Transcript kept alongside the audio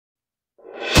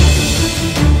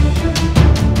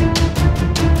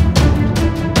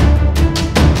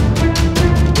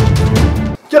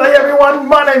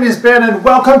My name is Ben and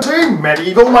welcome to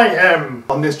Medieval Mayhem.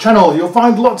 On this channel you'll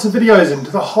find lots of videos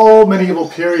into the whole medieval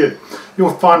period.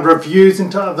 You'll find reviews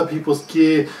into other people's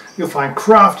gear, you'll find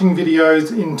crafting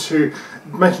videos into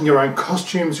making your own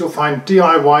costumes, you'll find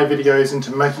DIY videos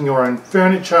into making your own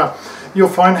furniture, you'll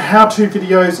find how-to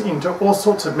videos into all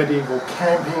sorts of medieval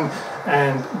camping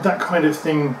and that kind of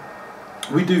thing.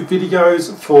 We do videos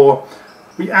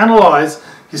we analyse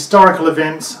historical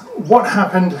events, what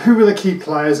happened, who were the key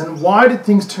players, and why did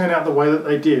things turn out the way that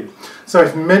they did. So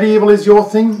if medieval is your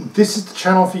thing, this is the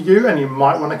channel for you and you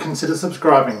might want to consider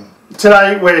subscribing.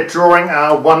 Today we're drawing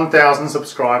our 1,000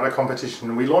 subscriber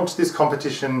competition. We launched this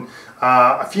competition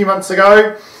a few months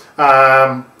ago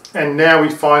and now we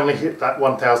finally hit that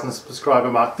 1,000 subscriber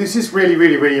mark. This is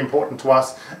really important to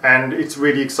us and it's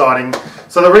really exciting.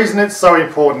 So the reason it's so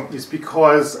important is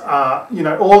because you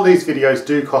know, all these videos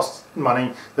do cost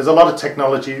money. There's a lot of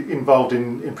technology involved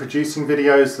in producing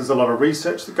videos. There's a lot of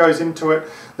research that goes into it.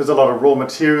 There's a lot of raw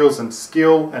materials and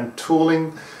skill and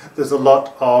tooling. There's a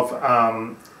lot of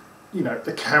you know,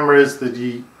 the cameras,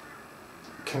 the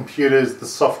computers, the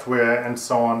software and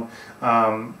so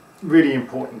on. Really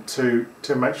important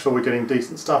to make sure we're getting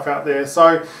decent stuff out there.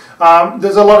 So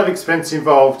there's a lot of expense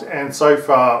involved, and so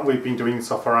far we've been doing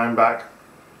this off our own back.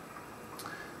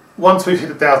 Once we've hit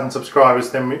 1,000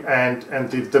 subscribers, then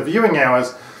the viewing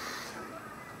hours,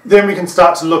 then we can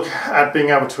start to look at being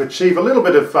able to achieve a little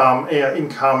bit of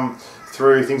income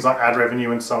through things like ad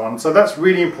revenue and so on. So that's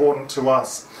really important to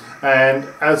us, and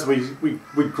as we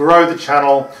grow the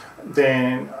channel,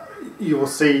 then you will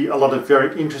see a lot of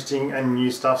very interesting and new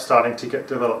stuff starting to get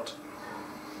developed.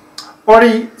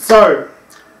 Alrighty, so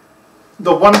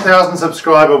the 1,000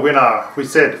 subscriber winner, we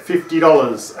said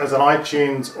 $50 as an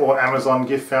iTunes or Amazon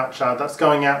gift voucher. That's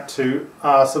going out to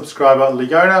our subscriber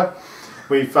Leona.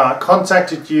 We've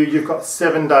contacted you. You've got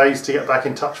 7 days to get back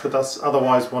in touch with us,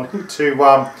 otherwise wanting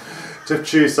to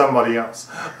choose somebody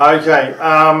else. Okay,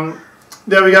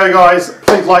 there we go guys.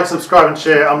 Please like, subscribe and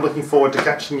share. I'm looking forward to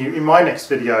catching you in my next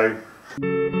video.